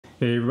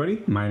Hey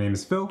everybody, my name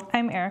is Phil.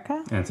 I'm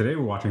Erika. And today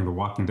we're watching The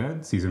Walking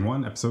Dead, Season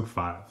 1, Episode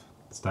 5.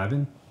 Let's dive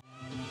in.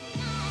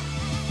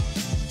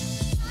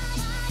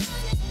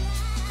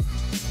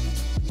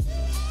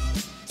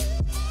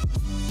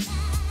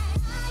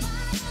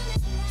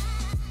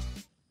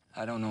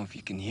 I don't know if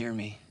you can hear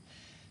me.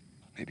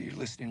 Maybe you're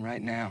listening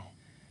right now.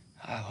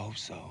 I hope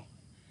so.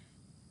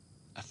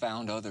 I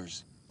found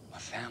others. My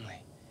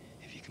family,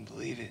 if you can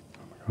believe it.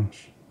 Oh my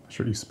gosh, my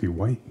shirt used to be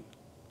white.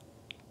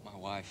 My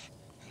wife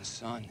and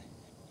son.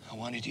 I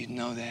wanted you to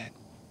know that.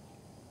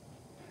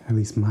 At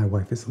least my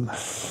wife is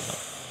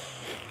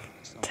alive.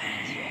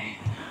 Dang.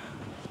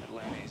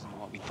 Atlanta isn't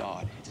what we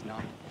thought. It's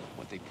not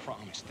what they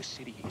promised. The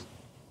city is.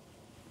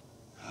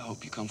 I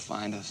hope you come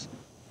find us.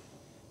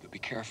 But be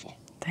careful.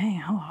 Dang,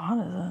 how hot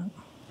is it?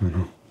 I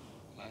know.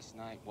 Last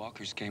night,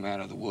 walkers came out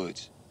of the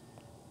woods.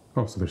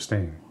 Oh, so they're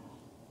staying.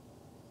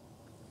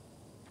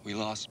 We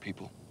lost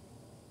people.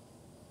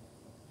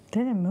 They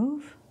didn't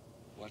move?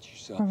 Watch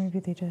yourself. Or maybe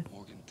they did.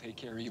 Morgan, take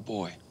care of your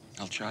boy.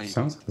 I'll try you.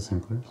 Sounds like the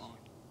same place.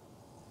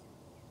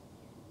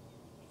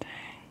 Dang.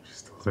 She's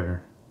still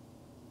there.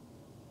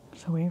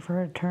 So waiting for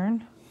her to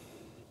turn?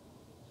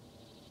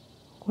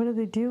 What did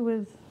they do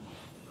with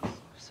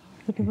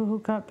the people who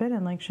got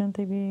bitten? Like, shouldn't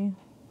they be,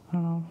 I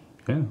don't know,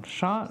 Yeah.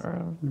 shot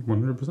or...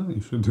 100%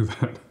 you should do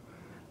that.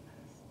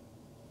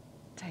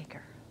 Take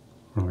her.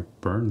 Or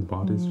like burn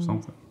bodies or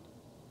something.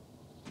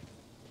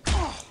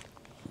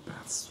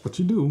 That's what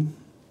you do.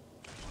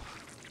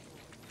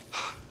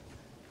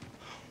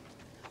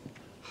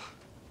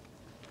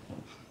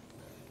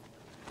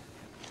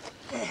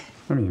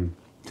 I mean,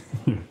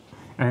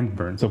 and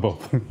burn, so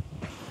both.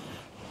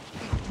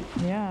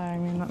 Yeah, I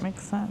mean, that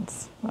makes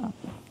sense. But...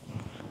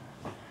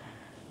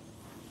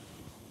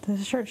 Does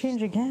the shirt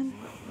change again?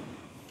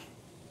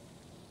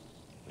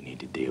 We need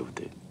to deal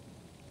with it.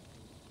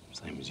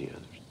 Same as the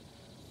others.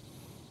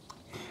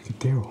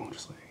 Daryl,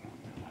 just like...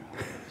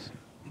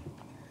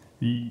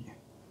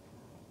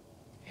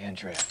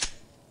 Andrea.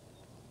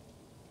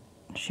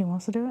 She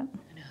wants to do it?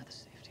 I know how the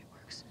safety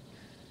works.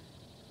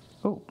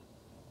 Oh.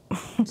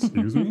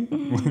 Excuse me?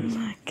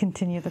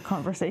 Continue the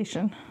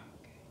conversation.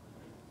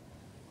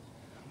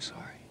 I'm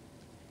sorry.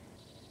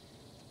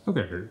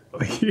 Okay,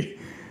 like,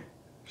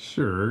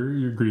 sure,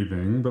 you're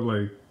grieving, but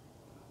like,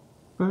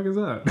 what the heck is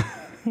that?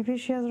 Maybe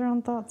she has her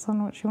own thoughts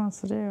on what she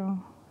wants to do.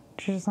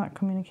 She's just not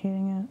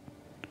communicating it.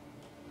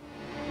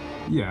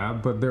 Yeah,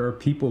 but there are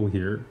people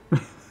here.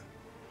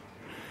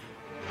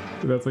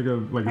 That's like a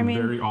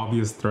very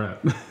obvious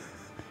threat.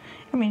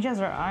 I mean, she has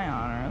her eye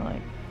on her,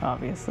 like,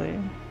 obviously.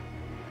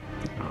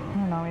 I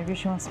don't know, maybe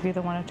she wants to be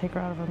the one to take her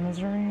out of her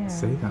misery. Or,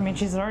 Say that. I mean,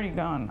 she's already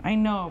gone. I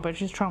know, but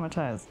she's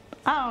traumatized.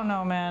 I don't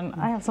know, man.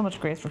 I have so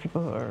much grace for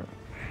people who are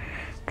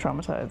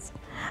traumatized.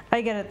 I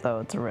get it,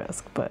 though. It's a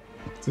risk, but...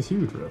 It's a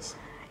huge risk.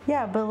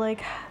 Yeah, but,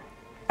 like,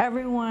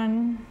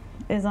 everyone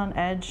is on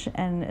edge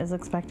and is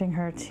expecting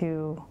her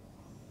to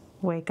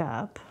wake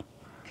up.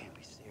 Can't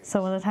be serious.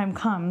 So when the time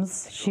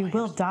comes, she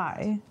will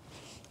die.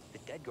 The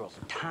dead girl's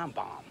a time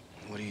bomb.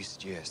 What do you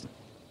suggest?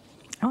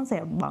 I won't say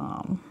a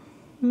bomb.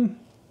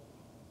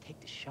 Take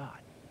the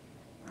shot.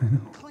 I know.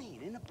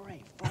 Clean in the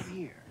brain from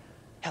here.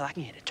 Hell, I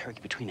can hit a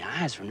turkey between the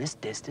eyes from this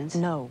distance.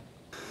 No.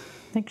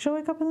 Like, she'll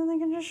wake up and then they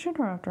can just shoot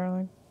her after.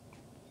 Like,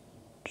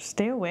 just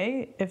stay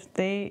away. If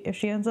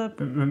she ends up...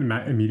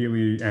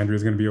 Immediately,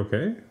 Andrea's gonna be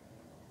okay?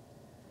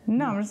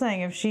 No, I'm just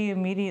saying, if she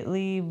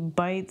immediately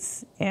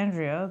bites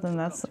Andrea, then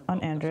that's on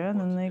Andrea, and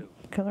then they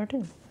kill her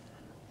too.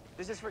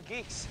 This is for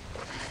geeks.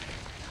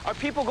 Our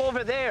people go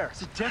over there.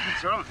 It's a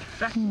difference, wrong.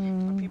 Our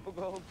people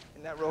go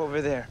in that row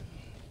over there.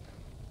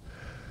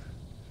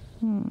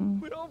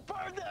 We don't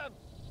burn them.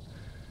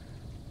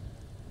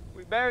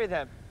 We bury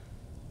them.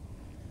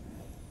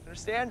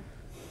 Understand?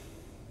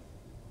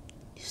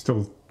 You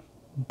still do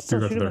that to shoot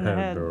their them in the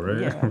head, though, right?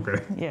 Yeah.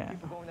 Okay. Yeah.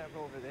 People go in that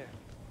row over there.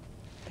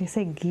 They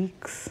say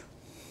geeks.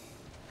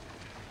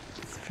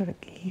 It's for the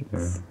geeks.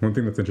 Yeah. One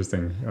thing that's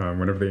interesting,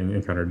 whenever they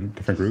encounter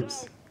different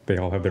groups, they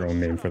all have their own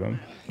name for them.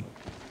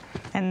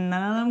 And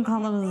none of them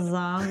call them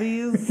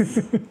zombies?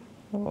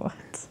 What?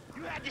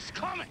 You had this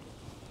coming.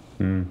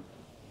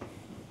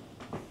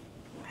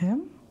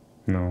 Him?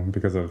 No,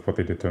 because of what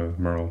they did to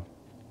Merle.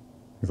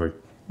 He's like,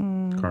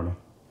 karma.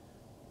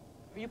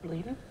 Are you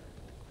bleeding?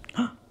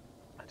 I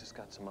just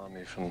got some on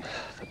me from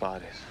the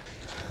bodies.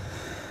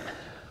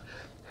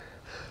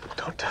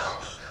 Don't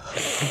tell.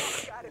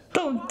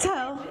 Don't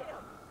tell!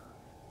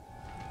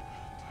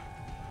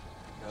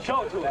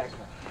 Show it to us.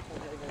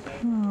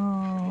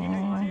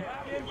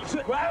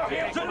 Grab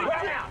him!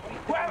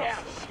 Grab him!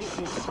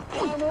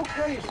 I'm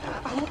okay.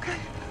 I'm okay.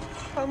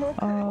 I'm okay.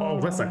 Oh,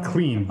 that's a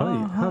clean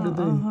bite. How did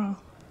they... I'm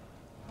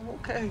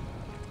okay.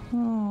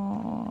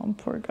 Oh,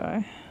 poor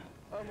guy.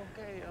 I'm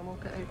okay. I'm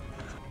okay.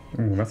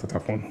 Oh, that's a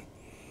tough one.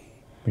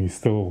 He's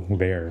still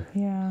there.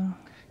 Yeah.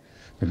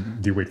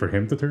 Do you wait for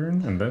him to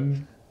turn, and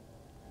then...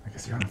 I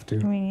guess you have I to.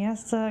 mean, he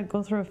has to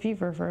go through a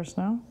fever first,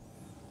 no?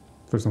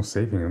 There's no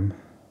saving him.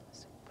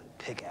 Put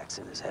a pickaxe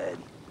in his head,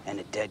 and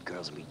the dead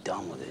girls will be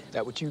done with it.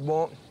 That what you'd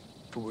want?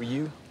 If it were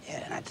you?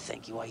 Yeah, and I'd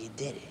thank you while you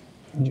did it.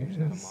 Jay's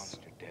not a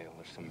monster, Dale,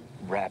 or some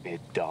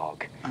rabid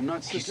dog. I'm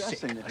not He's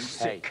suggesting sick. that he's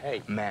Hey, sick.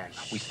 hey, man,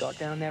 we start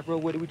down that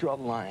road, where do we draw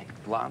the line?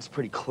 The line's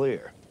pretty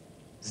clear.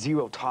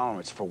 Zero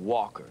tolerance for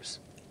walkers,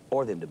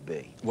 or them to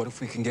be. What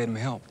if we can get him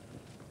help?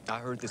 I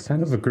heard this.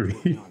 Kind of agree.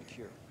 On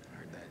cure.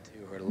 Heard that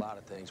too. Heard a lot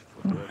of things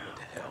before doing what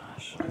the hell.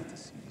 What if the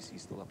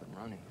CDC's still up and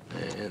running?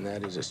 And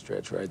that is a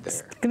stretch right there.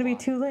 It's gonna be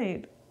too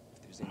late.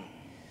 If there's any...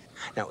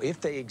 Now, if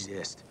they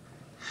exist,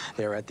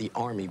 they're at the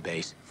Army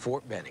base,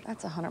 Fort Benning.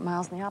 That's 100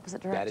 miles in the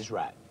opposite direction. That is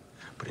right.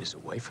 But it's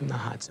away from the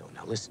hot zone.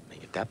 Now, listen to me.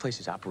 If that place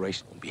is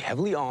operational and be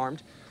heavily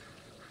armed,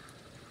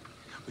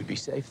 we'd be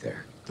safe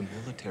there. The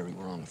military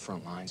were on the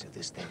front lines of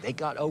this thing. They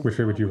got over. Which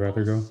way would you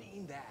rather go?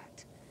 Seen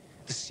that.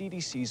 The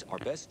CDC's our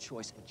best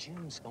choice and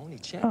Jim's only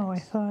chance. Oh, I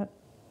thought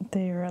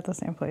they were at the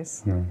same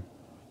place. No.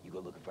 You go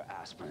looking for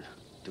aspirin.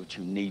 Do what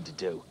you need to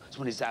do. That's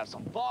when he's out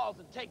some balls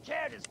and take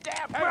care of this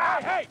damn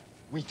Hey!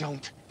 We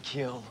don't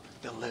kill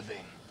the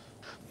living.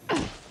 But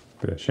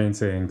yeah, Shane's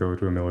saying go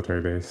to a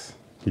military base.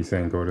 He's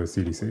saying go to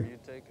CDC. You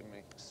taking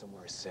me?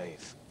 Somewhere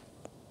safe.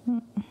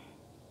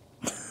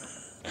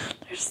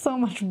 There's so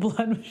much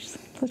blood.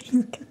 Let's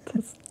just get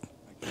this.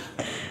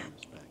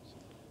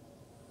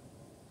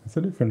 It's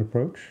a different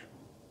approach.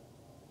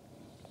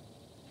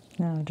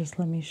 No, just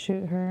let me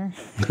shoot her.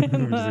 We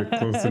just get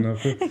close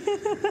enough.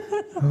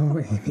 Oh,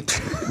 Amy.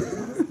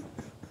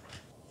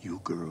 You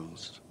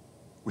girls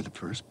were the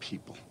first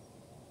people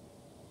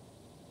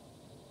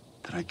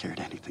that I cared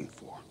anything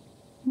for.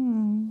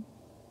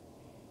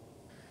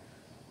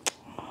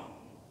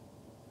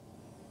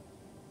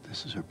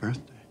 This is her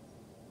birthday.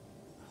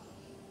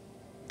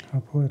 How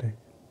poetic.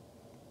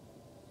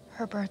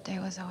 Her birthday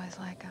was always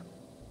like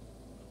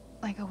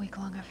a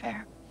week-long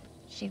affair.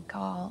 She'd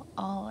call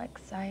all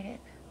excited.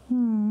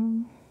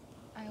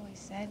 I always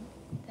said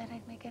that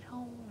I'd make it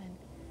home,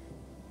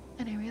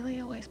 and I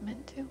really always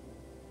meant to,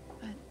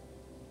 but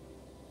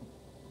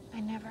I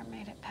never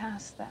made it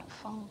past that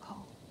phone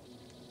call.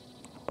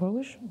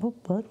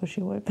 What blood was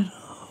she wiping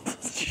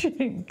off? She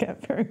didn't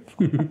get very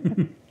far.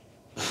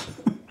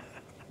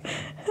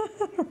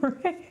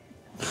 Right?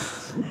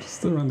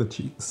 Just around the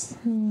cheeks.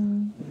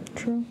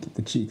 True. Keep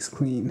the cheeks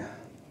clean.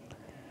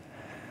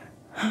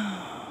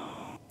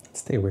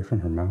 Stay away from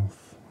her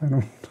mouth. I don't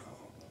know.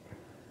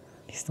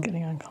 He's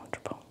getting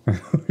uncomfortable.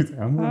 He's like,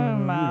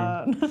 I'm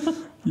out.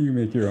 You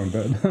make your own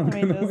bed. Let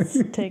me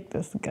just take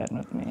this gun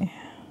with me.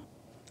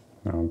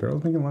 No,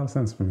 Daryl's making a lot of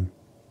sense for me.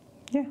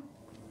 Yeah,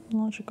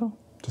 logical.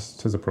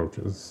 Just his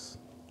approaches.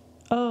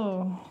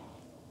 Oh,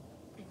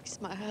 He's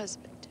my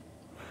husband.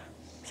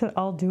 he said,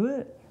 I'll do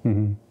it?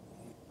 Mm-hmm.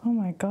 Oh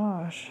my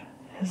gosh,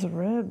 his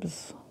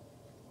ribs.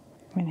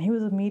 I mean, he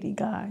was a meaty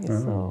guy,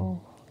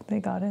 so they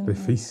got in They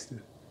there.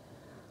 feasted.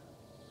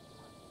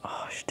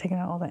 Oh, she's taking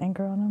out all the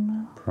anger on him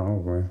now.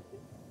 Probably.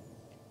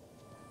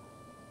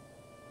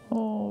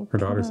 Oh, Her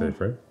daughter's God.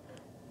 safe, right?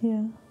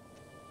 Yeah.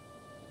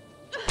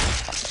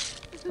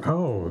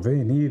 Oh, they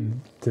needed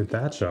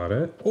that shot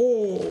at.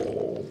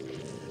 Oh.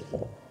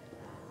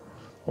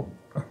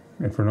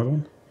 And for another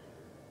one?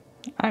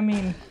 I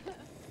mean,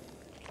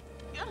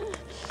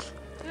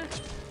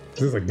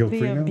 This is like guilt the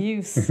free now?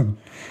 abuse.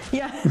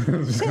 Yeah.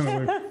 It's just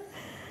kind of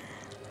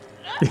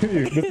like.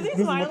 Is he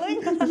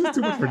smiling? This is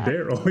too much for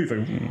Daryl. He's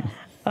like,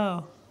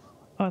 Oh,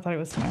 I thought he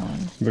was smiling.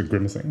 He's like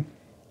grimacing.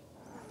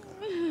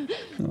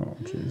 Oh,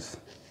 jeez.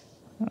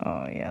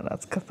 Oh, yeah,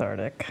 that's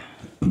cathartic.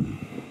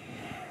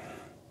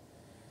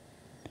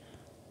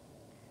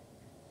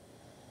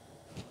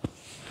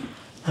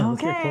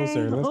 Let's get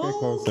closer. Let's get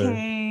closer.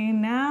 Okay,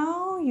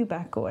 now you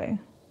back away.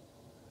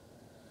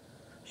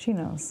 She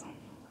knows.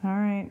 All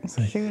right,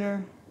 like, shoot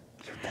her.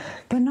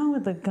 But not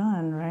with the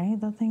gun, right?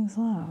 That thing's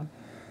loud.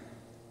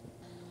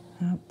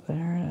 Oh,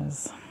 there it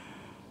is.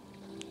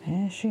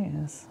 There she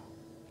is.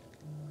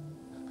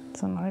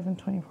 So not even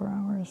 24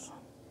 hours.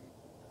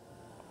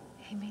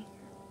 Amy,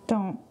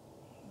 Don't.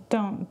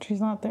 She's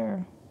not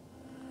there.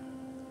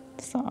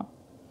 Stop.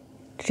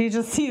 She's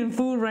just seeing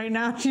food right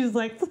now. She's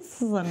like,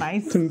 this is a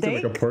nice Turns steak.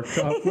 into like a pork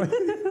chop like,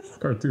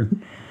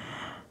 cartoon.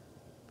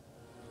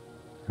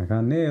 I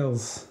got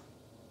nails.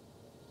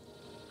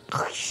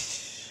 I'm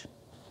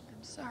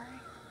sorry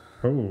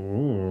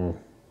Oh.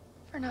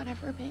 for not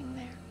ever being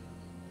there.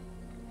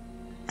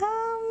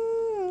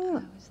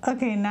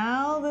 Okay,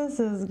 now this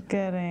is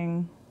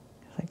getting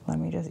like, let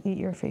me just eat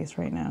your face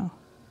right now.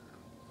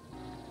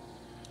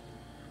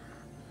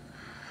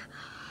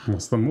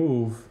 What's the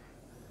move?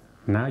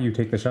 Now you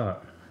take the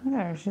shot. Look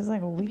at her, she's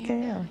like a weak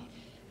AF.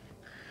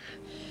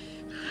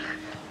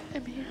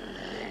 I'm here.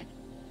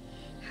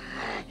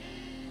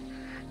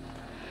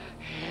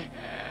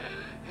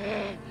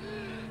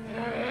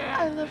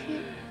 I love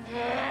you.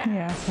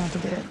 Yeah, it's not to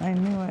do it. I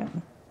knew it.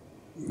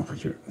 Oh,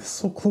 you're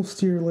so close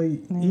to your like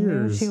I knew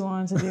ears. she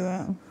wanted to do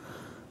it.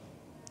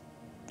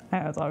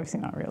 It's obviously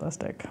not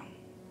realistic.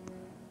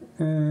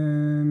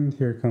 And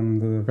here come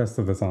the rest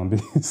of the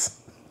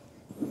zombies.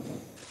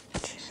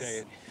 Say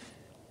it.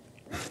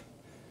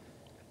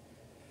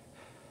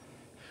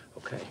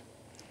 Okay.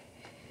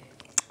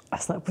 I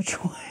slept with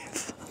your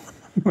wife.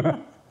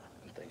 I'm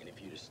thinking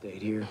if you'd have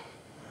stayed here,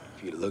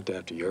 if you'd looked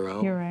after your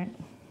own. You're right.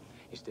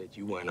 Instead,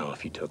 you went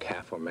off. You took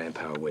half our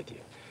manpower with you.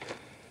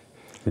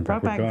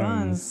 Brought back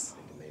guns.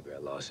 Maybe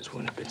our losses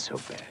wouldn't have been so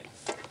bad.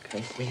 Okay?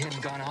 If we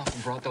hadn't gone off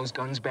and brought those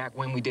guns back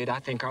when we did, I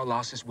think our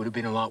losses would have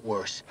been a lot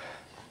worse.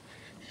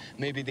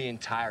 Maybe the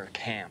entire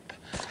camp.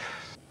 I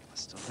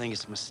still think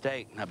it's a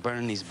mistake not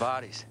burning these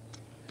bodies.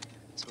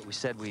 That's what we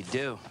said we'd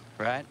do,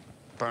 right?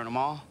 Burn them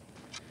all?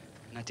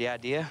 Not the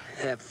idea?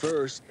 At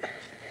first.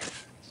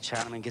 The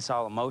Chinaman gets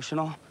all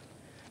emotional.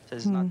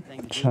 Says it's not the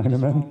thing to do. Chinaman.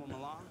 Just follow him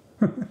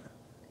along.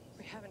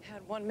 We haven't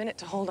had 1 minute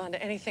to hold on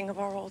to anything of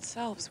our old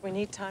selves. We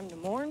need time to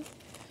mourn,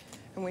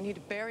 and we need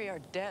to bury our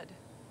dead.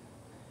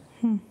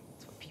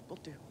 That's what people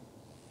do.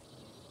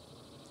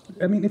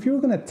 I mean, if you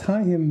were gonna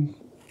tie him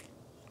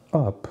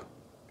up,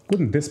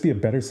 wouldn't this be a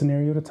better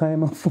scenario to tie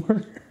him up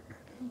for?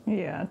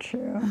 Yeah,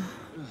 true.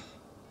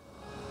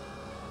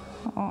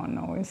 Oh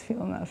no, he's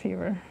feeling that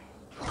fever.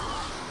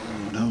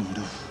 No.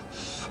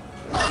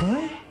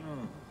 What?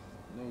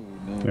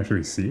 You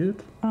actually see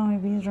it? Oh,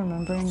 maybe he's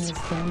remembering his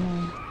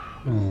family.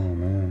 Oh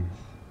man.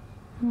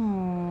 Oh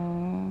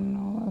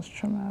no, that's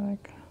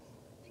traumatic.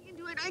 I can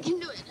do it. I can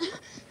do it.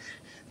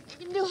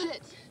 I can do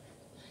it.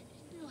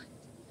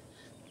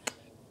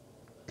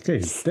 Okay,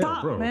 he's Stop,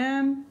 dead, bro.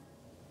 man.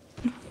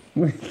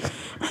 Wait.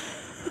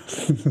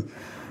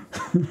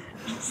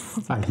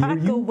 I hear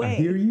Back you. away. I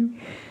hear you.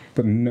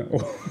 But no.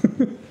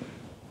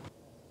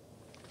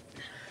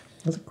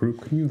 As a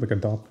group, can you like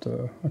adopt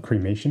a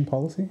cremation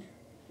policy?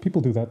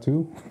 People do that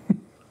too.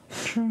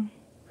 True.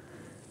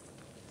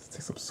 This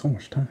takes up so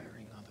much time.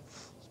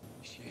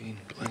 Shane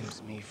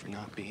blames me for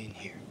not being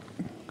here.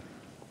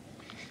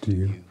 Do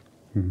you?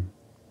 Hmm.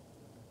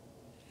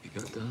 We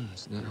got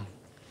guns now.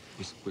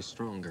 We're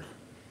stronger.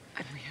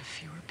 And we have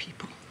fewer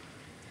people.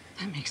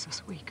 That makes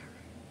us weaker.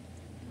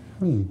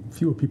 I mean,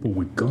 fewer people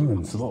with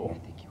guns, though. I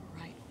think you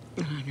were right.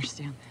 I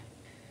understand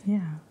that. Yeah.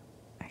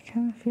 I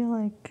kind of feel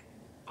like.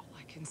 All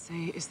I can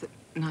say is that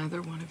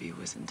neither one of you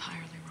was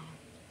entirely wrong.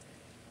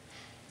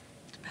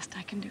 It's the best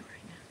I can do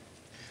right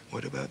now.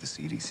 What about the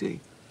CDC?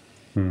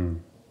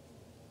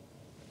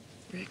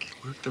 Rick,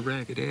 We're at the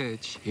ragged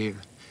edge here.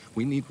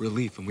 We need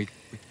relief, and we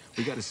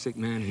got a sick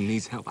man who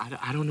needs help.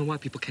 I don't know why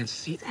people can't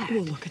see that.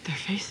 well, look at their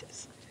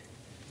faces.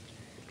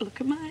 Look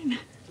at mine.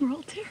 We're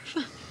all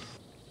terrified.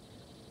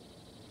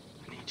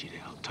 I need you to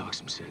help talk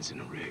some sense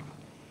into Rick.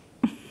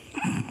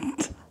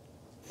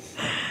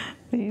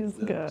 These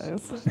guys.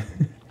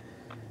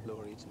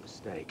 Lori, it's a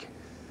mistake.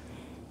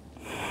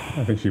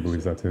 I think she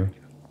believes that too.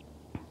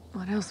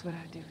 What else would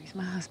I do? He's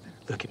my husband.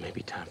 Look, it may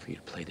be time for you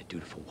to play the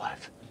dutiful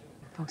wife.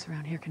 Folks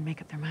around here can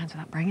make up their minds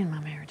without bringing my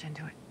marriage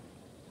into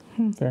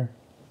it. Fair.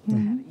 It's a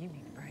habit you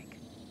need to break.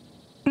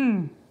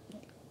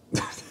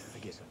 I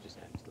guess I'll just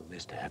add to the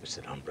list of habits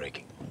that I'm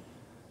breaking.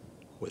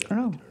 Whether I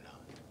like it or not.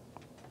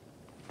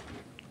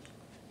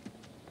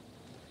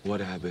 What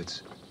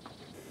habits?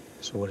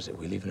 So what is it,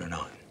 we leaving or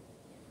not?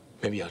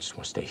 Maybe I just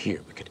want to stay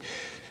here. We could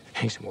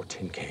hang some more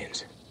tin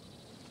cans.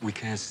 We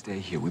can't stay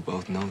here. We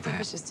both know I that.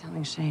 was just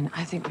telling Shane,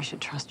 I think we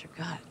should trust your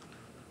gut.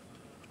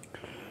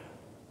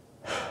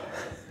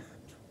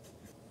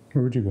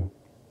 Where would you go?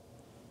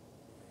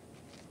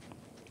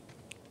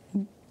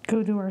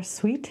 Go to our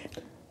suite?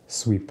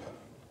 Sweep.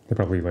 They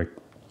probably like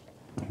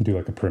do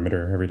like a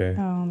perimeter every day.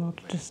 Oh, they'll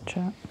just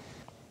chat.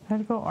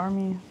 I'd go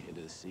army.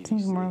 Into the CDC.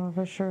 Seems more of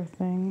a sure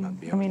thing. Might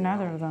be I mean, on your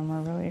neither own. of them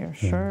are really a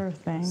sure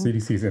thing.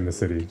 CDC's in the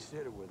city.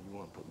 Consider whether you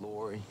want to put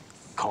Lori,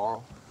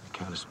 Carl,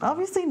 kind of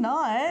Obviously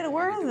not.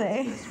 Where are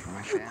they? for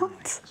my family. What?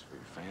 It's for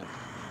your family.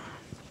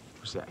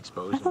 Was that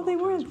exposed? I thought they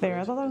weren't there.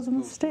 I thought that was a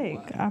mistake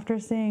after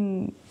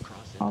seeing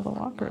all the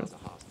walkers.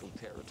 Hostile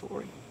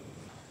territory.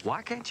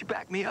 Why can't you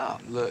back me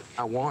up? Look,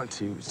 I want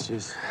to. It's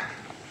just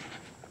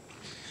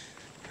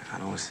I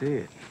don't see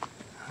it.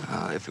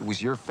 If it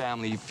was your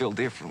family, you'd feel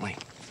differently.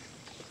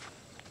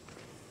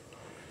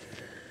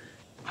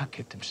 I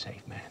kept them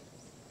safe, man.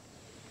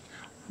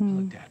 I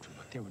looked after them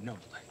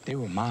like they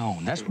were my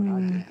own. That's what I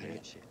did, man.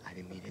 I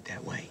didn't mean it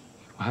that way.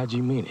 Well, how'd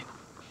you mean it?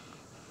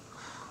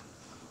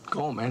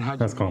 Go on, man. How'd you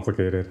That's mean it?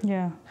 complicated.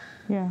 Yeah.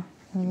 Yeah.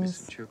 You It missed is.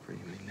 some trickery,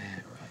 you mean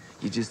that, right?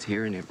 You're just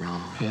hearing it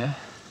wrong. Yeah?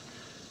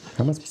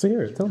 How am I supposed to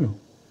hear it? Tell me.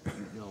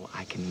 You know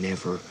I can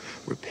never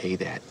repay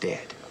that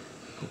debt,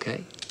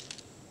 okay?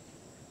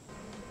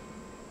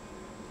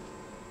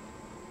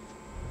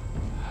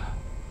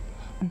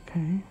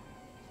 Okay.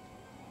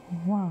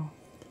 Wow.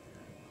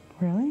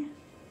 Really?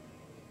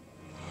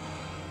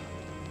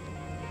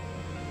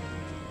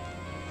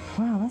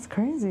 Wow, that's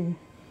crazy.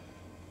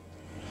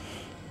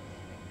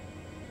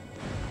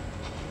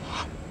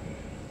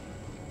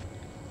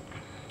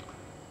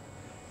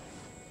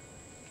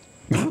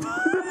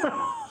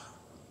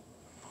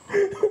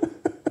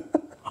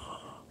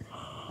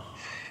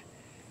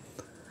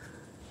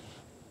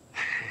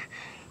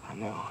 I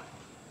know.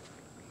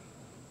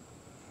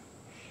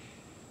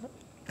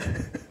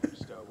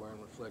 Start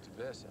wearing reflective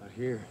vests out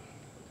here.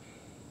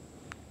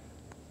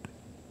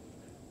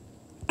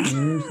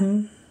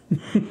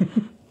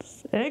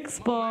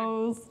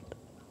 Exposed.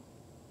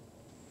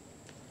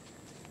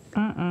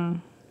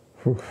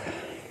 Whew.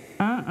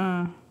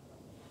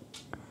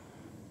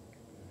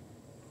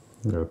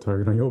 Got a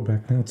target on your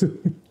back now,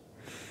 too.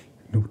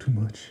 Know too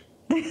much.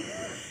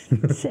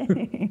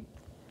 Dang.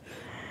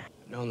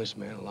 I've known this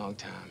man a long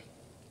time.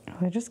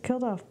 They just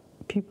killed off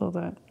people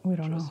that we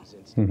don't know. Trust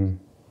his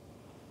instincts.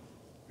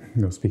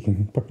 No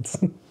speaking parts.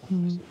 The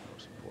most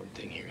important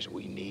thing here is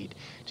we need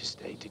to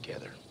stay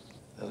together.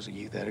 Those of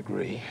you that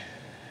agree,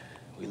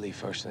 we leave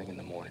first thing in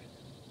the morning.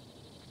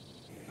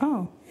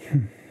 Oh.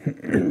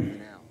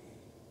 Now,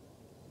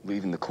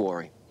 leaving the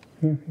quarry.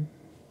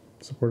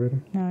 Supported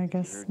him. Yeah, I You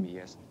guess heard me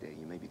yesterday.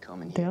 You may be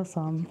coming here. Dale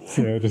saw him.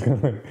 Yeah, just kind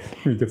of like,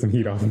 maybe get some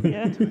heat off me.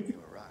 Yeah. You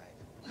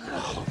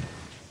arrive.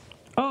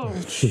 Oh,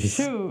 Jeez.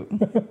 shoot.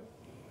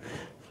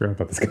 Forgot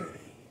about this guy.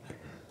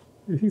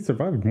 He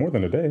survived more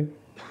than a day.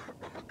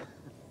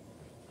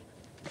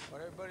 All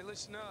right, everybody,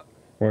 listen up.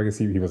 Well, I guess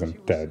he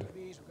wasn't dead.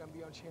 We're gonna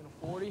be on channel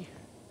 40.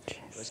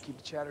 Let's keep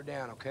the chatter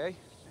down, okay?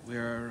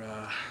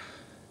 We're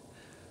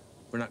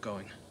not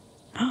going.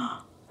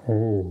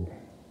 Oh.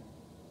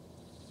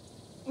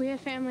 We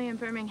have family in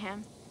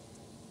Birmingham.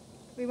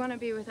 We want to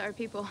be with our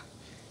people.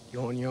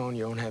 You're on your own.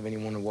 You don't have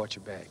anyone to watch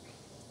your back.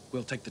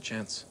 We'll take the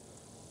chance.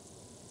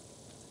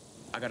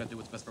 I gotta do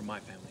what's best for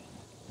my family.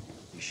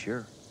 You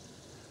sure?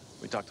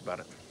 We talked about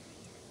it.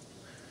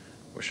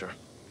 We're sure.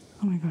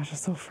 Oh my gosh,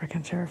 it's so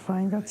freaking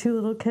terrifying. Got 2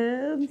 little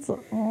kids.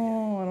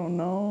 Oh, I don't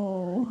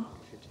know.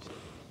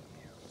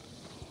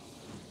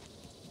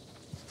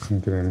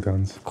 Get in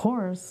guns. Of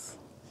course.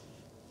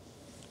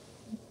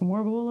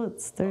 More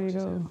bullets. There you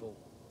go.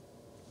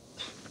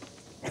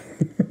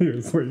 You're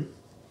asleep.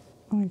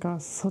 Oh my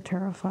gosh, so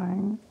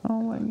terrifying.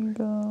 Oh my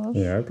gosh.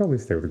 Yeah, I'd probably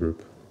stay with the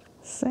group.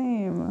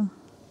 Same.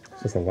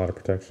 It's just a lot of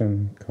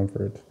protection,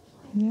 comfort.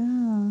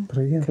 Yeah.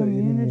 But yeah, but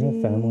you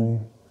have family.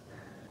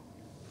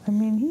 I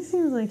mean, he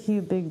seems like he's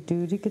a big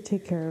dude. He could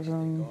take care of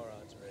him. Our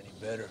odds are any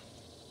better.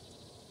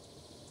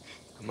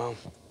 Come on.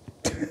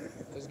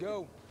 Let's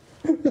go.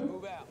 Let's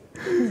move out.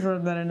 He's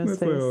rubbed that in his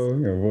That's a face.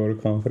 little, vote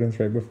of confidence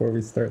right before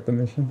we start the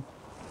mission.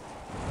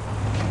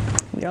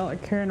 Y'all are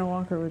carrying a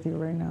walker with you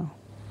right now.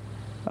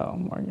 Oh,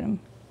 Morgan.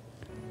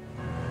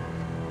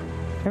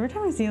 Every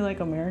time I see like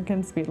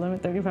American speed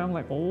limit 35, I'm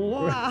like,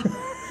 wow.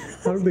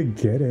 How did they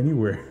get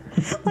anywhere?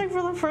 Like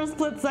for the first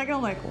split second,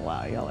 I'm like,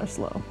 wow, y'all are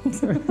slow.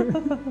 It's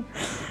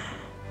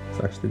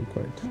actually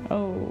quite.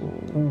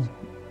 Oh.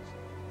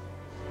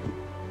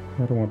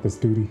 I don't want this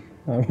duty.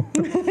 I'll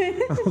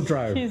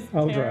drive. He's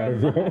I'll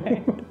drive.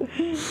 terrified.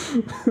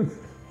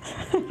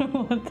 I don't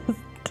want this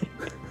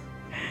dude.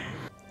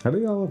 How do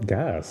y'all have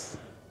gas?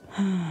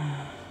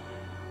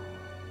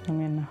 I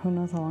mean, who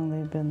knows how long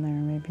they've been there?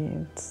 Maybe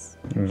it's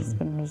they've just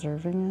been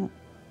reserving it.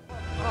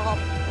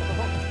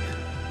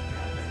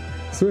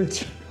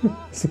 Switch.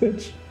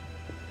 Switch.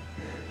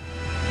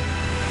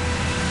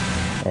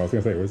 Oh, I was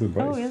gonna say, where's his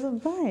bike? Oh, he has a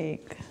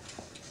bike.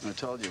 I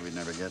told you we'd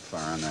never get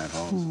far on that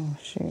hose. Oh,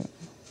 shoot.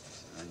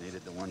 I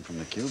needed the one from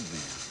the cube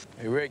van.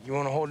 Hey, Rick, you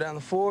want to hold down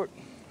the fort?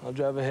 I'll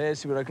drive ahead,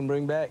 see what I can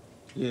bring back.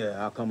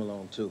 Yeah, I'll come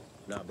along too.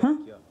 Now back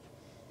you up.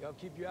 Y'all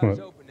keep your eyes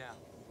What? open now.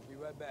 We'll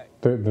be right back.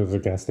 There's a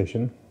gas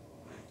station.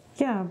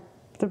 Yeah,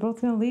 they're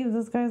both gonna leave.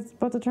 This guy's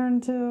about to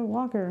turn to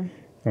Walker.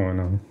 Oh,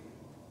 no.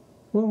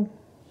 Well,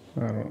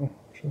 I don't know.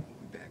 Sure.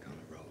 We'll be back on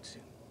the road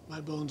soon.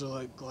 My bones are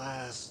like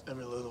glass.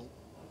 Every little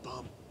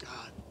bump.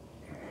 God,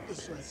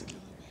 this right's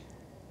killing me.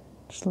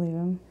 Just leave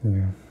him.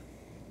 Yeah.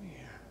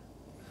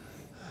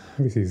 At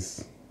least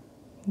he's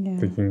Yeah.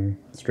 thinking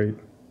straight.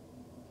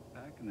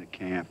 Back in the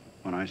camp,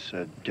 when I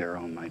said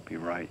Daryl might be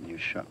right and you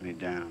shut me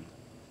down,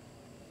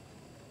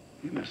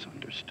 you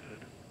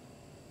misunderstood.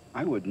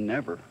 I would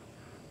never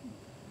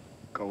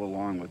go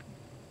along with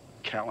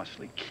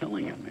callously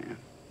killing a man.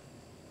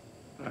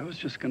 But I was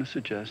just going to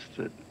suggest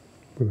that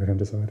We let him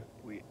decide.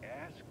 we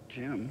ask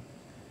Jim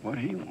what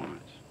he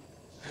wants.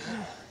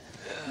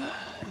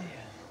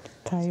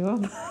 Tie you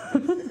up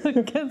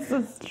against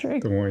this tree.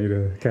 Don't want you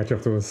to catch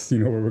up to us. You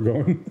know where we're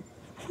going.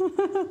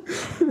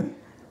 Another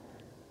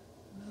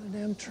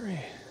damn tree.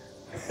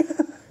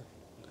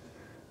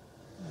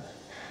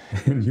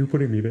 And you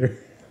putting me there.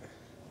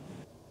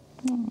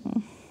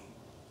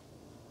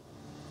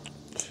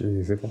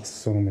 Jeez, they've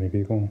lost so many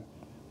people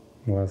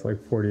in the last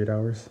like 48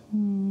 hours.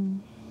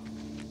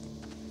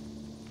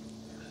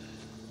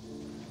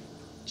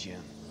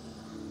 Jim,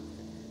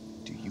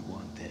 do you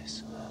want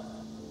this?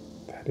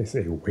 That is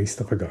a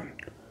waste of a gun.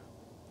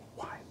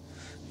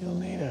 You'll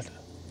need it.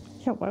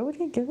 Yeah, why would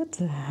he give it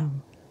to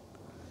him?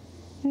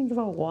 He didn't give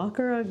a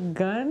Walker a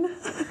gun?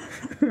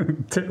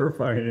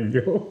 Terrifying,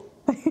 yo.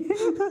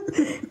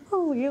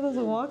 Oh, give us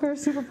a Walker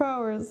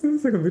superpowers.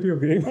 It's like a video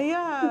game.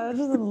 Yeah,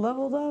 just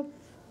leveled up.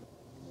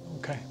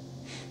 Okay.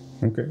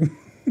 Okay.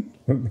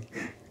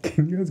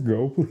 Can you guys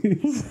go,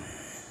 please?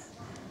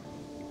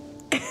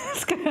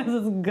 This guy has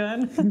his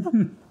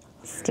gun.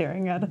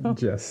 Staring at him.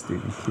 Just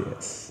in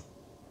case.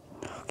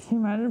 Can you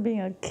imagine being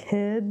a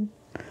kid?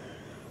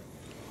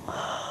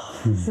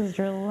 This is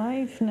your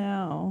life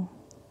now.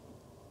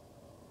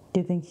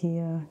 Do you think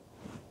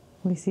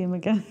we see him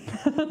again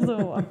as a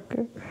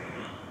Walker?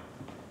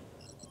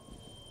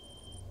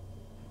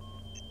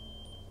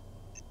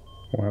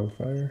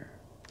 Wildfire.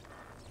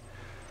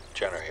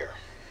 Jenner here.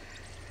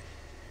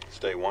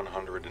 day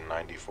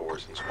 194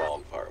 since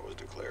Wildfire was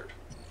declared,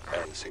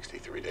 and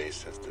 63 days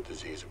since the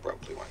disease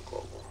abruptly went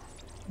global.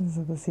 This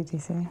is the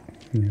CDC.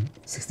 Yeah,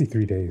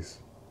 63 days.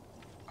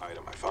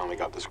 Item, I finally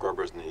got the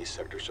scrubbers in the East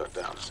Sector shut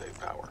down to save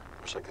power.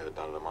 Wish I could have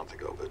done it a month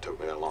ago, but it took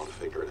me that long to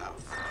figure it out.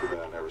 Too bad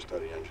I never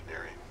studied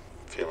engineering.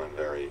 Feeling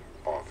very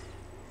off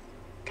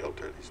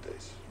kilter these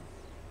days.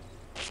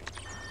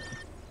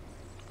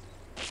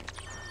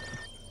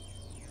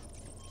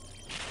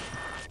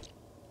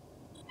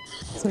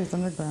 So he's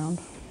underground.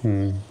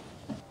 Hmm.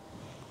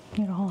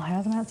 You know, a whole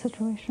hazmat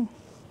situation?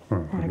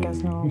 Oh, I guess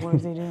no, what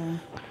is he doing?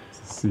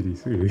 It's the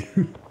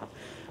CDC.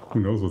 Who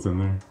knows what's in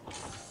there?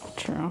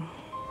 True.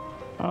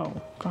 Oh,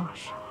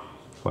 gosh.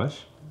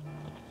 Flesh?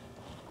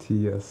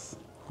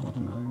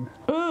 TS-19.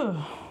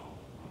 Ugh!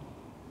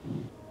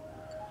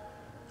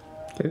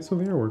 Okay, so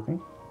they are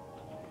working.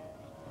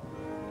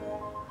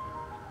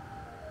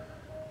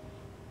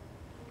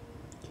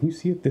 Can you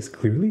see it this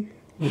clearly?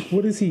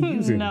 What is he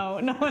using? No,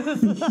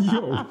 this is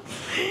Yo,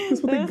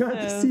 that's what they got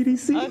at the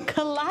CDC. A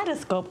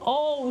kaleidoscope.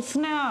 Oh,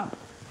 snap.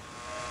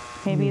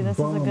 Maybe this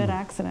is a good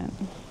accident.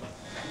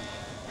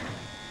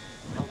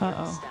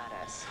 Uh-oh.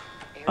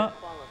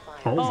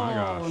 Oh my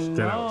gosh, get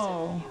out.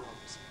 No.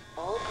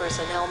 All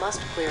personnel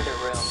must clear the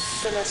room.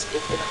 Finish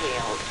if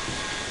inhaled.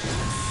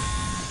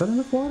 Is that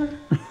enough water?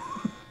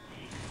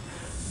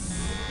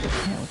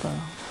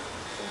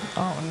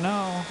 Oh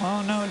no.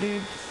 Oh no,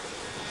 dude.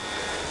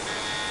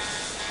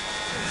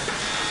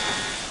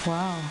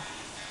 Wow.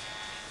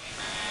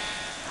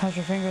 How's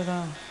your finger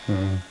though?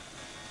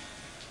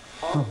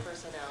 All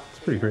personnel.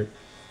 It's pretty great.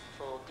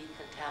 Full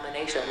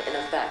decontamination in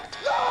effect.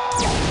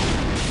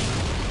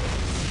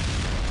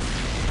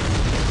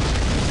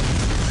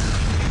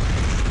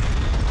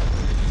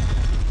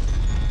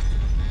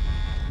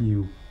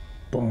 You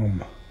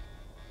bum.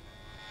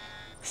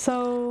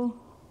 So,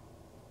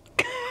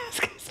 this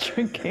guy's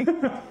drinking.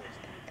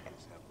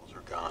 Samples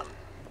are gone.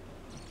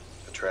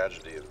 The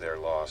tragedy of their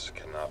loss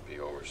cannot be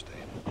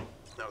overstated.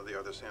 None of the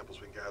other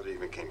samples we gathered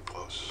even came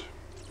close.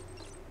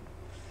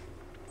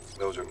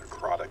 Those are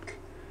necrotic,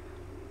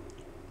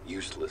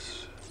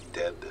 useless,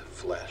 dead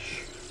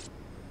flesh.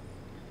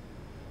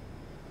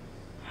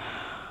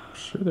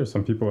 Sure, there's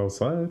some people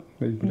outside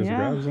that you can just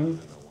grab some.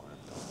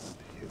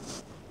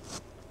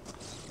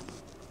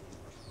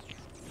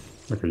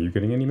 Like, are you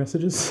getting any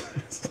messages?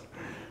 It's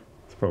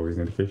probably an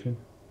indication.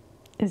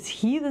 Is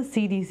he the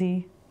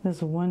CDC?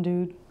 This one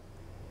dude?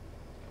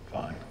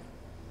 Fine.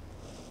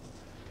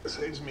 It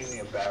saves me the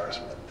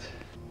embarrassment.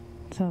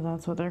 So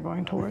that's what they're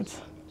going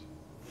towards.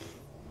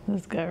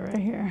 This guy right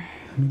here.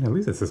 I mean, at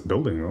least it's this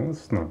building, though.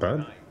 It's not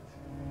bad.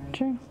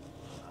 True.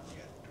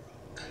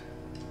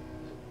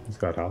 He's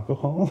got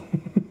alcohol.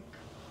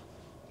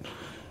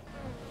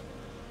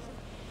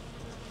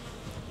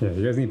 Yeah,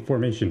 you guys need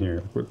formation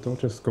here. But don't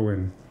just go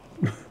in.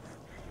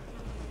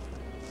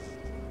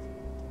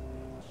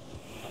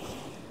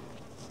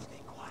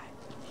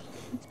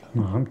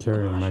 No, I'm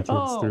carrying my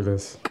kids through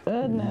this.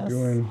 Goodness. What are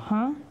you doing?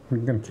 Huh?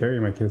 I'm gonna carry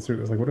my kids through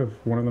this. Like, what if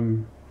one of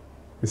them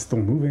is still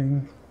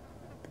moving?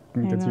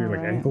 Gets your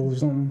like ankles or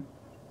something.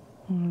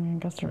 I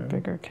guess they're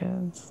bigger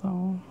kids,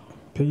 so.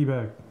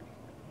 Piggyback.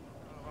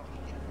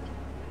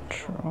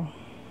 True.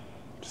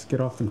 Just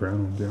get off the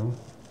ground, you know.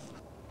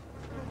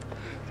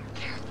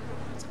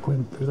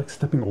 They're like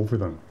stepping over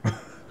them.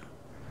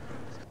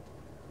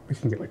 We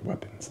can get like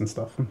weapons and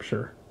stuff, I'm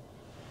sure.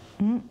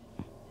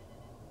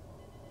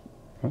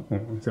 Oh,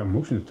 it's got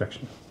motion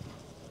detection.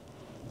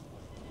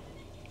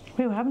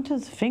 Wait, what happened to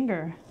his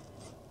finger?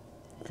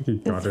 I think he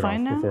got it off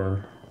now?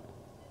 before.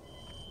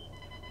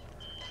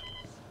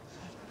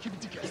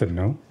 Said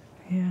no?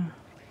 Yeah.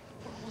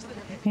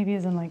 Maybe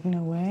as in like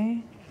no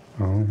way?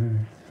 Oh,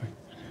 okay.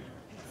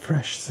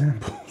 Fresh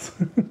samples.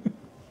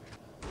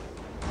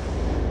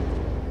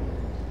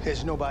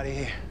 There's nobody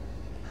here.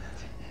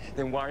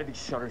 Then why are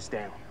these shutters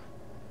down?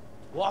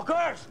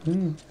 Walkers!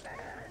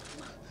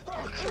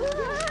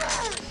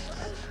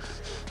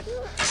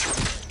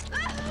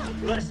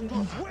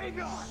 Listen, wait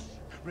on!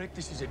 Rick,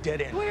 this is a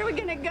dead end. Where are we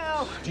gonna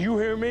go? Do you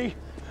hear me?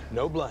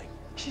 No blame.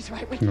 She's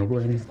right. We No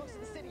blame. close to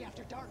the city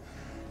after dark.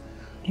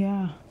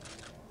 Yeah.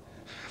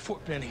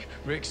 Fort Benning.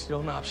 Rick's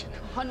still an option.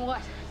 On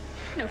what?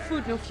 No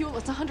food, no fuel.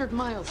 It's 100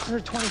 miles.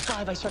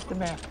 125, I checked the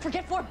map.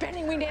 Forget Fort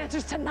Benning. We need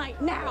answers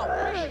tonight, now.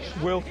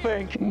 We'll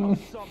think of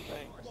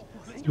something.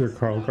 Your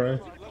Carl cry.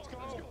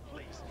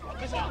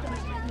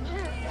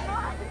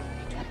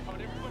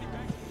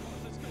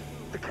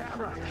 The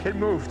camera, it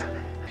moved.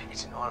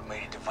 It's an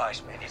automated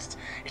device, man. It's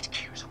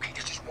cues, okay?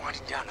 They're just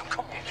winding down. Now,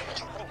 come on.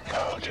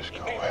 No, just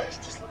go away.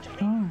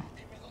 Oh.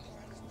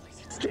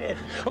 It's dead.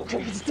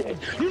 Okay, it's dead.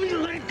 You need to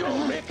let it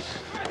go, Rick.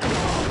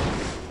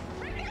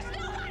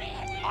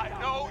 I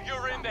know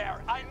you're in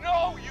there. I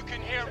know you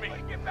can hear me.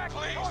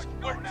 Please,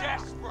 we're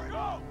desperate.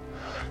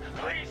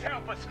 Please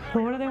help us.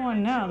 But what do they want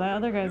now? That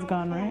other guy's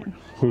gone, right?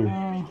 Who?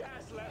 Oh.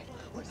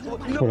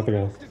 What other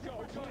guy?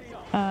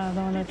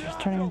 The one that's just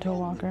turning into a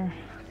walker.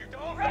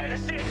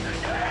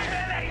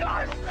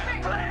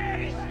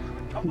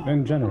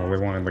 In general, they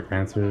wanted like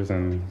answers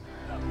and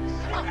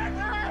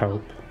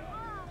help.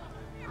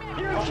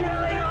 You're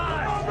killing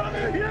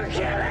us! You're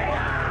killing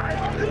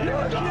us!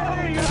 You're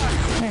killing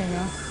us! There you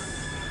go.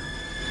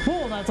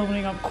 Whoa, that's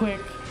opening up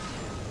quick.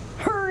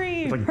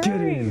 Hurry! Like, hurry.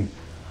 get in!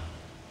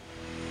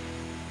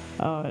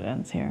 Oh, it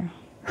ends here.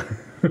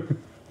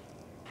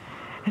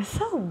 It's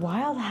so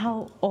wild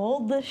how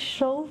old this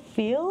show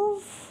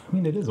feels. I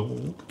mean, it is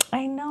old.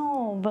 I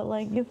know, but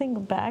like you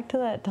think back to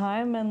that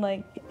time and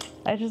like,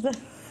 I just,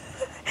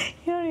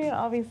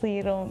 obviously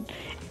you don't,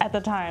 at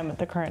the time, at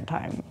the current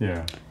time,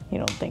 Yeah. you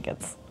don't think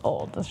it's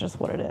old. That's just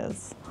what it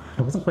is.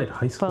 It wasn't quite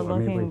high school. But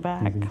looking like,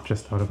 back, maybe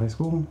just out of high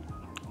school.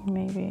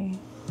 maybe.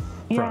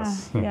 For Yeah,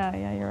 us,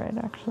 yeah, you're right,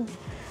 actually.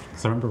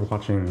 So I remember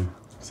watching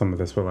some of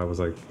this while I was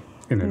like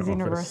in an office.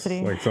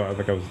 University. Like, so I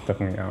was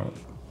definitely out.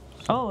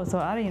 Oh, so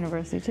out of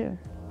university too.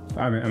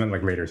 I mean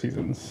like later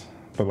seasons,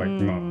 but like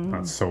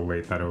not so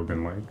late that it would have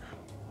been like, you know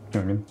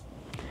what I mean?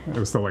 It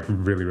was still like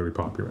really, really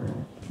popular.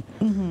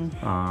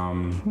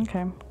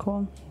 Okay,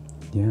 cool.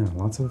 Yeah,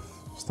 lots of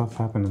stuff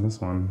happened in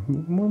this one.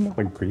 More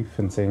like grief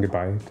and saying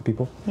goodbye to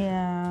people.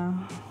 Yeah.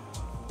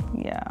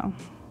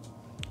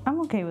 I'm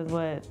okay with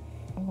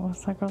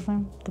what's that girl's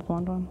name? The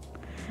blonde one?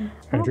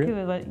 I'm okay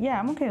with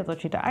I'm okay with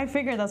what she did. I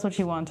figured that's what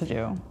she wanted to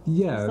do.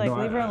 Yeah, just like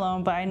leave her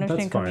alone, but I know she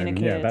didn't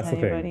communicate Yeah, that's to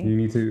the anybody. thing. You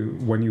need to,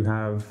 when you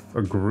have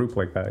a group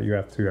like that, you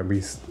have to at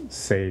least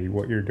say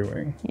what you're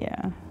doing.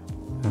 Yeah.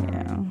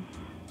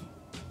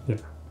 Yeah.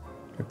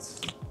 It's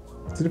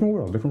a different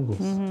world, different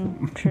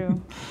rules. True.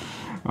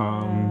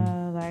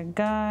 That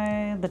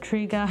guy, the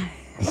tree guy.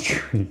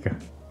 Tree guy.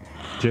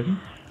 Jim?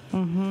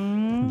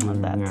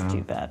 That's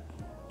too bad.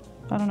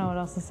 I don't know what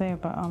else to say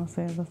about,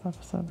 honestly, this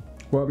episode.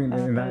 Well, I mean,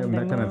 in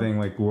that kind of thing,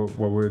 like, what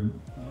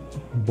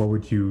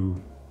would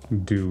you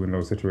do in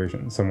those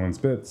situations? Someone's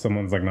bit,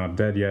 someone's like not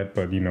dead yet,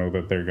 but you know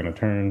that they're gonna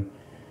turn.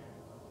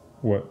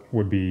 What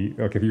would be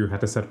like if you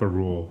had to set up a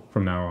rule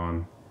from now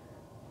on?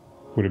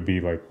 Would it be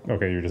like,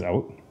 okay, you're just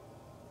out?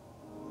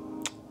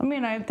 I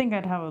mean, I think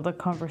I'd have the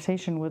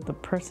conversation with the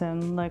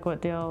person, like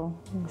what Dale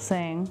was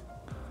saying.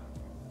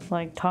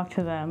 Like, talk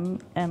to them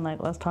and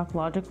like let's talk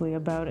logically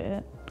about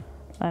it,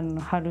 and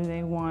how do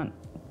they want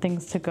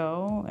things to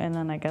go, and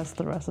then I guess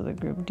the rest of the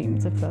group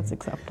deems if that's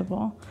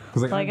acceptable.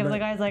 Like if the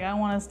guy's like, I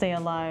want to stay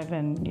alive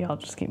and y'all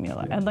just keep me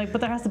alive, and like, but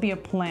there has to be a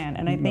plan,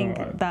 and I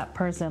think that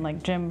person,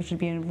 like Jim, should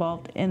be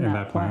involved in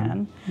that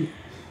plan.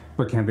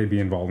 But can't they be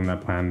involved in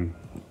that plan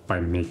by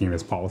making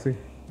this policy?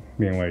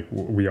 Being like,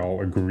 we all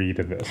agree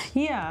to this.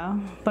 Yeah,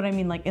 but I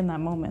mean, like in that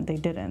moment they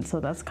didn't, so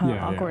that's kind of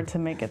awkward to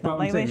make it. Well,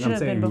 like they should have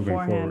been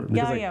beforehand.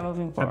 Yeah,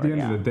 moving forward. At the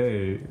end of the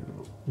day,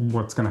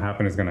 what's going to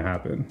happen is going to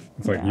happen.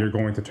 It's like you're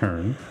going to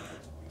turn.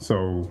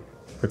 So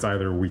it's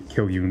either we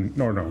kill you,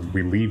 or no,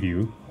 we leave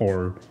you,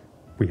 or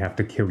we have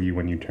to kill you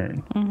when you turn.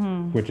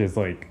 Which is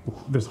like,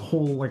 there's a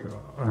whole, like,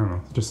 I don't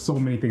know, just so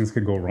many things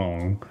could go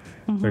wrong.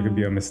 There could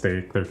be a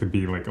mistake. There could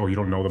be like, oh, you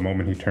don't know the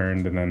moment he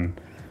turned, and then,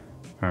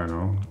 I don't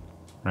know,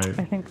 right?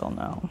 I think they'll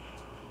know.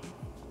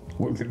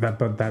 But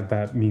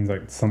that means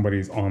like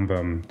somebody's on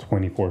them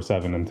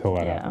 24/7 until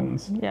that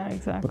happens. Yeah,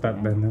 exactly.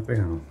 But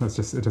that's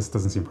just, it just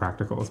doesn't seem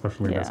practical,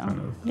 especially in this kind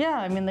of. Yeah,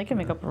 I mean they can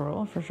make up a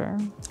rule for sure.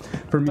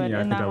 For me,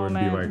 I think I would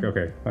be like,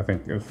 okay, I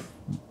think if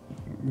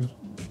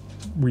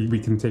we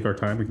can take our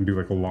time, we can do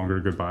like a longer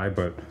goodbye,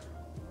 but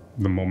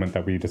the moment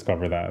that we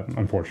discover that,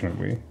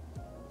 unfortunately,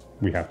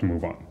 we have to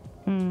move on.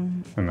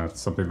 And that's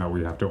something that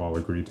we have to all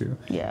agree to.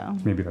 Yeah.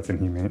 Maybe that's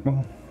inhumane.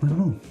 Well, I don't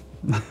know.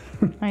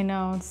 I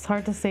know, it's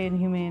hard to say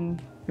inhumane.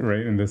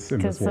 Right, in this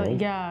world?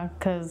 Yeah,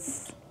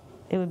 because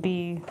it would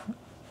be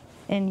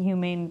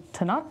inhumane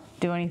to not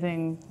do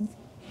anything,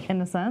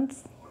 in a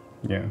sense.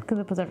 Yeah. Because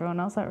it puts everyone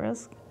else at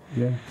risk.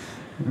 Yeah.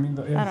 I mean,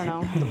 I don't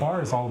know. The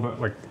bar is all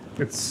about, like,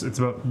 it's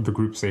about the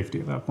group safety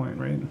at that point,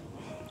 right?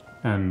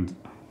 And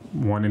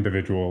one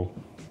individual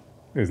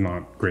is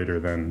not greater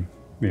than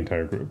the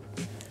entire group.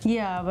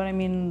 Yeah, but I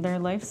mean, their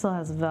life still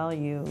has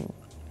value.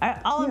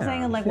 All I'm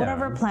saying is, like,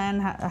 whatever plan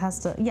has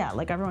to,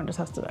 like, everyone just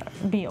has to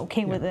be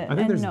okay with it. I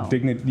think there's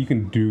dignity. You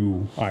can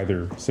do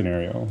either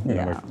scenario in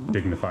a like,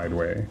 dignified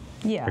way.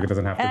 Yeah. Like, it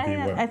doesn't have to be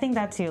I think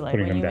that too. Like,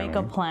 when you make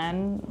a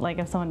plan, like,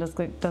 if someone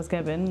does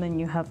give in, then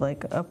you have,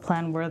 like, a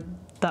plan where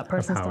that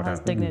person still has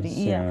dignity.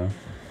 Yeah.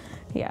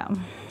 Yeah,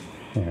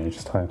 you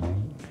just tie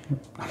them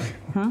up.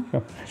 Huh?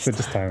 So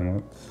just tie them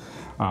up.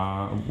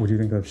 What do you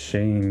think of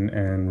Shane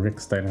and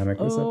Rick's dynamic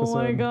this episode? Oh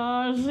my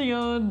gosh,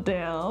 yo,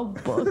 Dale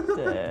booked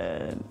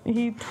it.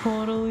 He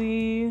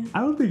totally...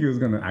 I don't think he was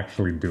going to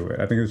actually do it.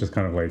 I think it was just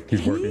kind of like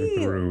he's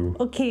working through...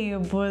 Okay,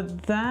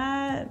 but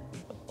that...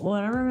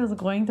 Whatever was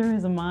going through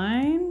his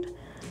mind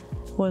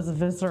was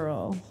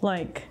visceral.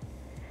 Like,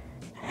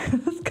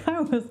 this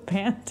guy was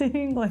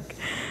panting, like,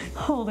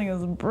 holding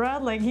his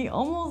breath. Like, he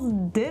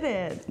almost did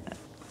it.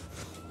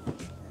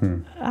 I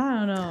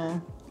don't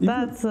know.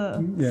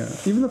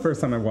 Even the first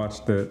time I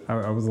watched it,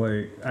 I was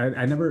like,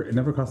 it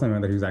never crossed my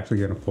mind that he was actually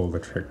going to pull the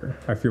trigger.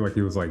 I feel like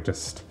he was like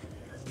just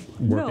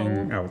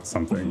working out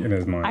something in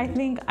his mind. I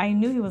think I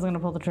knew he was going to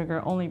pull the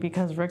trigger only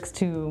because Rick's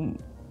too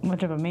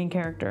much of a main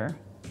character.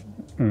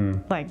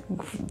 Like,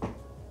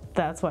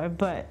 that's why.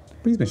 But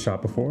he's been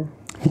shot before.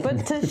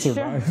 But to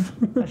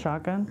survive. A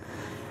shotgun.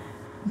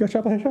 He got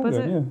shot by a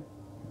shotgun.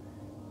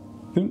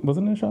 Yeah.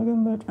 Wasn't it a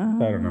shotgun? That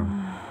I don't know.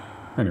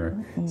 Anyway,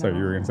 sorry,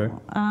 you were gonna say.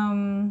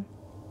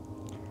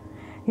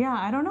 Yeah,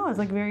 I don't know. It's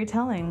like very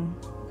telling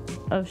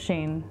of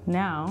Shane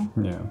now.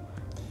 Yeah.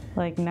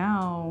 Like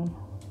now.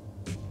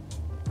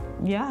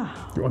 Yeah.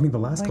 I mean, the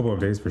last couple of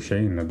days for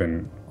Shane have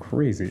been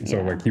crazy.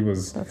 So like he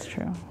was. That's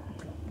true.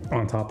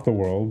 On top of the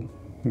world,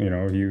 you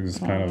know, he was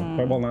kind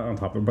of well, not on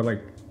top of it, but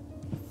like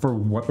for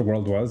what the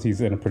world was,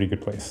 he's in a pretty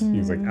good place.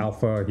 He's like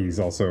alpha. He's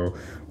also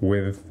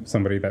with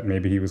somebody that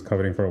maybe he was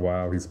coveting for a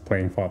while. He's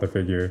playing father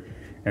figure,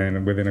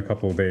 and within a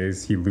couple of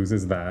days, he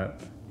loses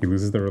that. He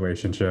loses the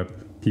relationship.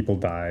 People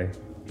die.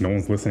 No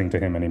one's listening to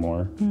him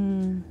anymore.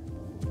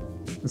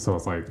 So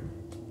it's like,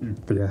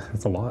 yeah,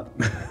 it's a lot.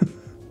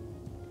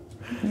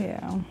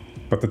 Yeah.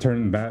 But to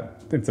turn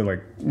that into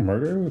like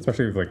murder,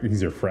 especially if like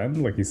he's your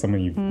friend, like he's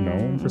someone you've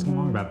known for so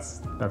long, I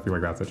feel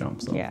like that's a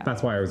jump. So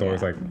that's why I was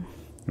always like,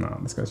 no,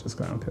 this guy's just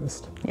kind of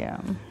pissed. Yeah.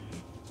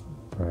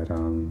 But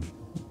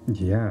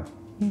yeah.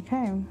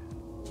 Okay.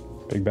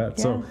 Big bet.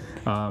 Yeah. So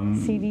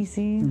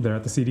CDC. They're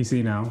at the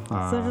CDC now.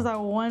 So just that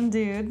one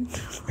dude.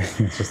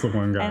 It's just the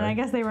one guy. And I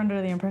guess they were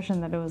under the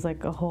impression that it was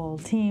like a whole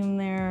team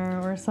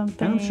there or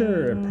something. And I'm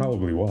sure it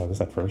probably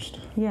was at first.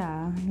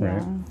 Yeah.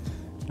 Right?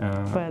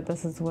 But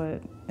this is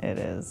what it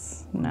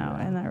is now,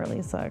 and that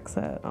really sucks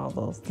that all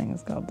those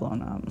things got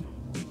blown up.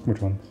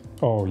 Which ones?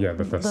 Oh yeah,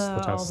 the test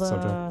all the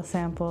subject.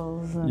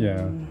 samples.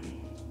 And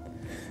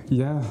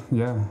Yeah,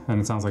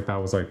 and it sounds like that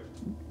was like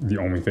the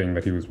only thing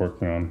that he was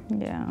working on.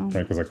 Yeah. Right,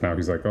 because like now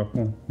he's like, oh,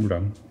 well, we're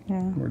done.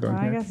 Yeah. We're done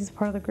Well, here. I guess he's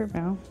part of the group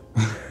now.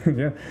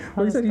 Yeah.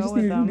 Well, he said he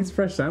needs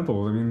fresh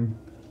samples. I mean,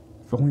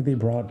 if only they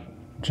brought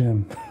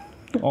Jim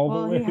all the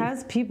way. Well, he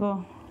has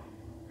people.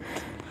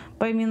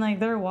 But I mean, like,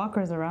 there are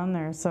walkers around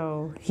there,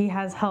 so he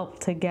has help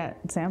to get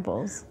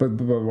samples. But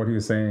what he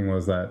was saying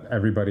was that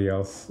everybody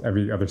else,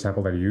 every other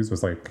sample that he used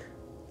was like,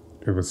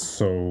 it was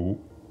so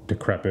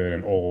decrepit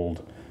and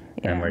old,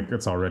 and like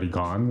it's already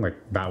gone. Like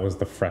that was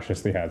the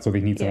freshest they had. So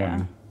they need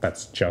someone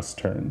that's just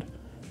turned,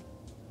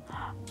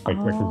 like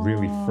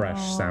really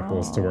fresh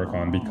samples to work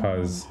on,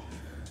 because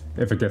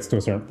if it gets to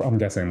a certain, I'm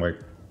guessing like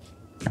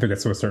if it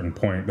gets to a certain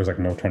point, there's like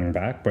no turning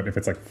back. But if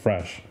it's like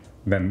fresh,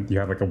 then you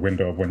have like a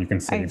window of when you can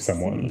save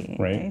someone,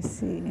 right? I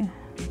see.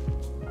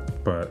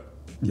 But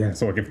yeah,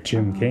 so like if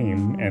Jim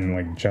came and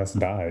like just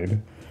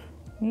died,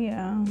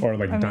 or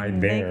like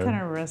died there, they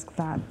kind of risk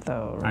that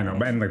though, right? I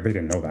know, and like they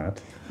didn't know that.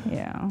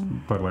 Yeah.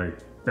 But like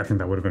I think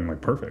that would have been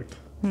like perfect,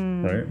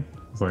 right?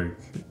 It's like,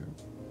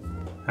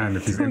 and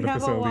if he's in the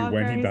facility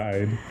when he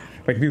died,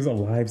 like if he was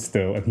alive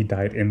still and he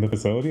died in the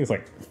facility, it's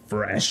like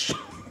fresh.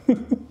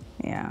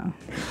 Yeah.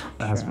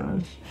 That's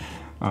fresh.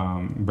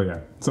 But yeah,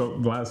 so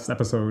the last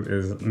episode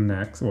is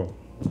next. Well,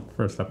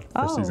 first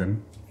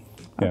season.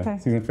 Yeah, okay.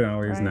 Season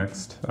finale is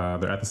next.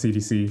 They're at the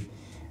CDC,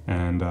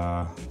 and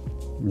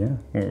yeah,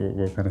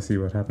 we'll kind of see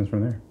what happens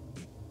from there.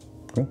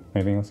 Cool.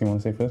 Anything else you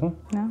want to say for this one?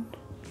 No.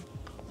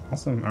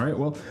 Awesome. All right.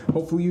 Well,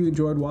 hopefully you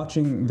enjoyed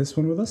watching this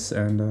one with us,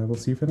 and we'll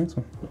see you for the next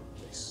one.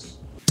 Peace.